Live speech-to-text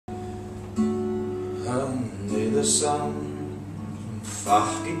Under the sun,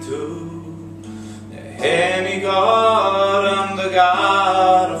 fachgi tu, hennig an de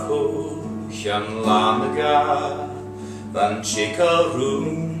garcho, chan lanaga, van chickal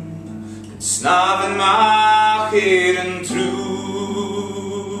room, snaven mach en true.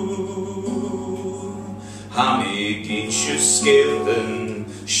 Hamig each skilden,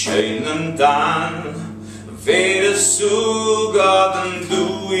 schönen dan, vede sugaden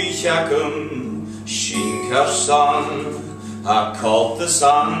du ich akum, Shinkarsan, I called the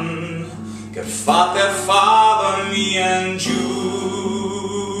sun, Gerfat father me and you.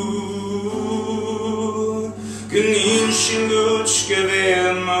 Gninshin gutschke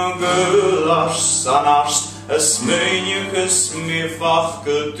wem gelars sanarst, es mönches mir fach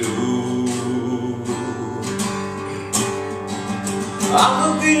gedu.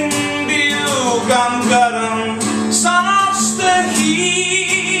 Àdhamh Ó Broin, sanarst the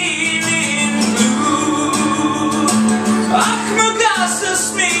healing blue. Ach, my gasses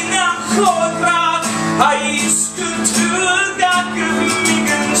me na chorgrad, I iskud tugak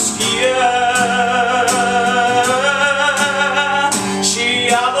migen skia. She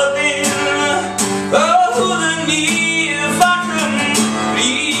Àdhamh Ó Broin, vakken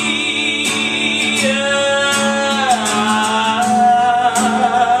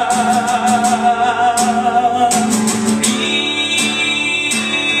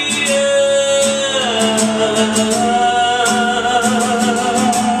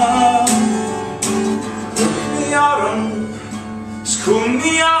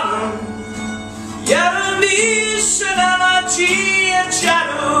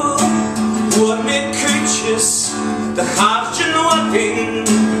de hartje nooit in,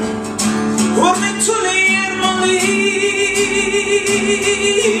 hoor me te leer mijn lies.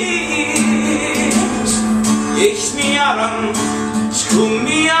 Ich mi arm, schoen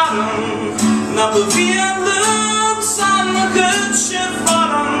mi arm, na bewierden samen gutje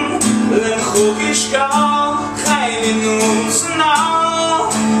warm, len goed is gal, geen in ons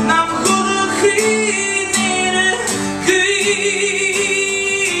nou, nam goede grinere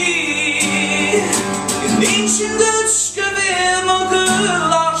Gninshin gutschke wem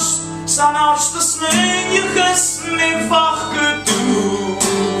gelars, sanarst des mönches me fach gedu.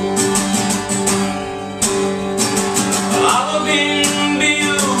 Àdhamh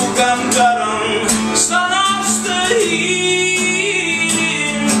Ó Broin, sanarst the healing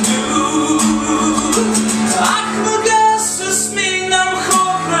blue. Ach, my gasses me nam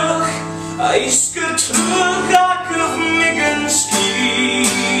chorgrach, I iskud tugak migen skia.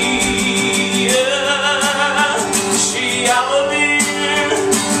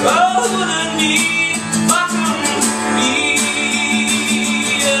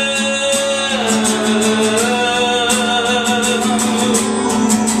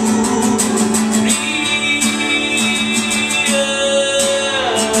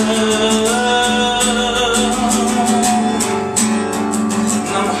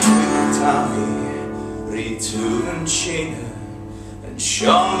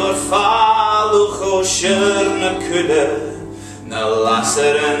 Sjamber faluch o sjörne kudde, na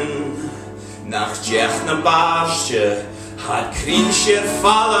lasseren, nach djech na barsje, had krinscher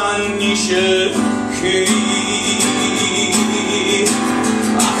fallen nische kui.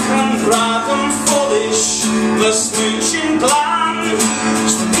 Ach, an vragen vollisch, was München plan,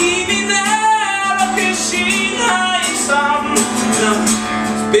 stieb in der geschehen heisam, na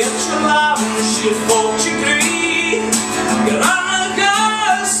bitche laven, schir volkje grui,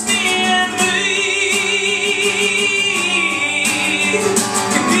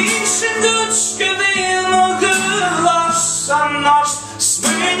 sanarst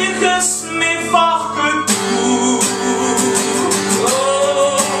smönches me fach gedu.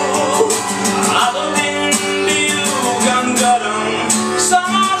 Àdhamh Ó Broin,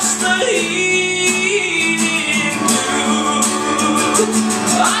 sanarst the healing blue.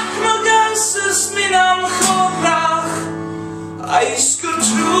 Ach, my gasses me nam chorgrach, I iskud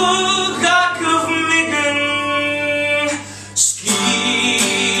tugak migen skia.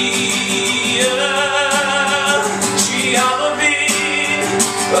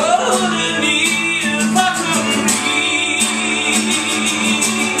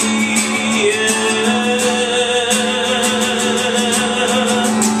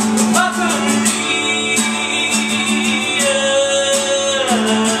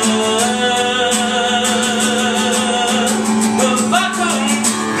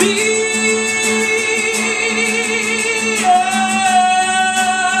 Be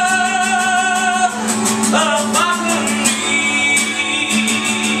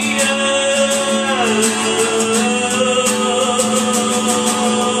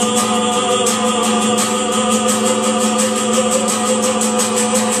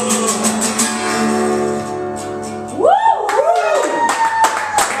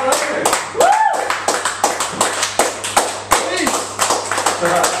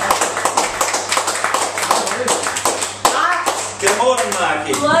going,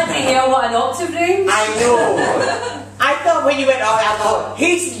 Mackie? Bloody hell, what an octave range. I know. I thought when you went, oh, I thought,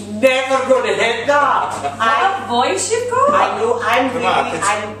 he's never going to hit that. What a voice you've got. I know, Come on,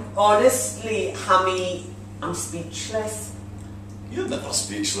 I'm honestly, Hammy, I'm speechless. You're never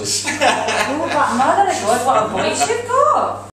speechless. I know that. Mother of God, what a voice you've got.